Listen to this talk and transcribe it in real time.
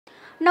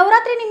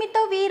नवरात्रीनिमित्त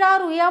वीरा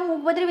रुया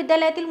मूकबधिर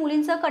विद्यालयातील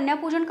मुलींचं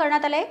कन्यापूजन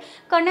करण्यात आले।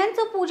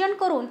 कन्यांचं पूजन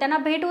करून त्यांना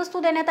भेटवस्तू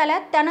देण्यात आल्या।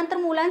 त्यानंतर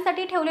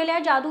मुलांसाठी ठेवलेल्या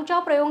जादूच्या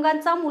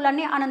प्रयोगांचा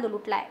मुलांनी आनंद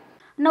लुटलाय।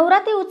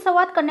 नवरात्री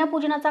उत्सवात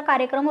कन्यापूजनाचा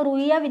कार्यक्रम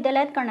रुईया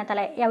विद्यालयात करण्यात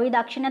आलाय। यावेळी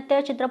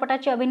दाक्षिणात्य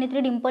चित्रपटाची अभिनेत्री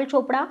डिंपल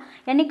चोपडा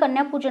यांनी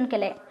कन्यापूजन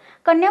केले।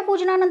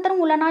 कन्यापूजनानंतर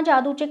मुलांना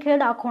जादूचे खेळ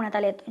दाखवण्यात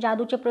आलेत।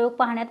 जादूचे प्रयोग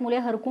पाहण्यात मुले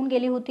हरकून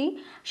गेली होती।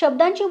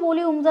 शब्दांची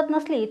बोली उमजत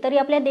नसली तरी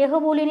आपल्या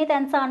देहबोलीने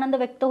त्यांचा आनंद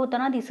व्यक्त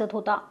होताना दिसत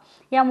होता।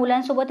 या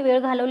मुलांसोबत वेळ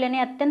घालवल्याने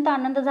अत्यंत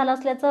आनंद झाला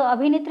असल्याचं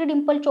अभिनेत्री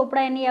डिंपल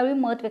चोपडा यांनी यावेळी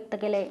मत व्यक्त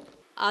केलंय।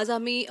 आज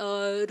आम्ही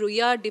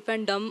रुईया डिफ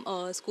अँड डम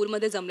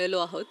स्कूलमध्ये जमलेलो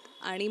आहोत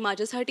आणि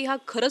माझ्यासाठी हा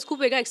खरंच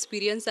खूप वेगळा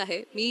एक्सपिरियन्स आहे।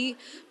 मी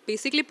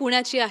बेसिकली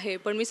पुण्याची आहे,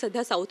 पण मी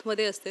सध्या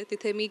साऊथमध्ये असते।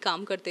 तिथे मी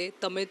काम करते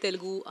तमिळ,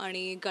 तेलुगू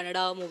आणि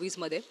कन्नडा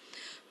मूव्हीजमध्ये।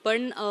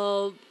 पण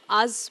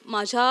आज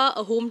माझ्या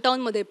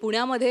होमटाऊनमध्ये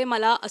पुण्यामध्ये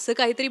मला असं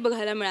काहीतरी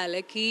बघायला मिळालं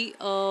की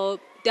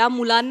त्या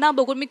मुलांना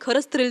बघून मी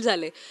खरंच थ्रिल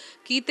झाले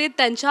की ते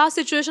त्यांच्या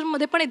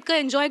सिच्युएशनमध्ये पण इतकं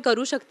एन्जॉय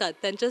करू शकतात।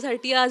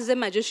 त्यांच्यासाठी आज जे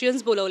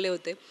मॅजिशियन्स बोलवले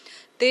होते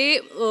ते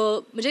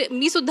म्हणजे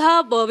मी सुद्धा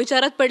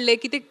विचारात पडले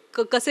की ते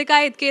कसे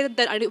काय इतके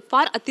आणि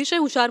फार अतिशय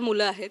हुशार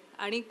मुलं आहेत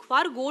आणि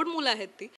फार गोड मुलं आहेत ती।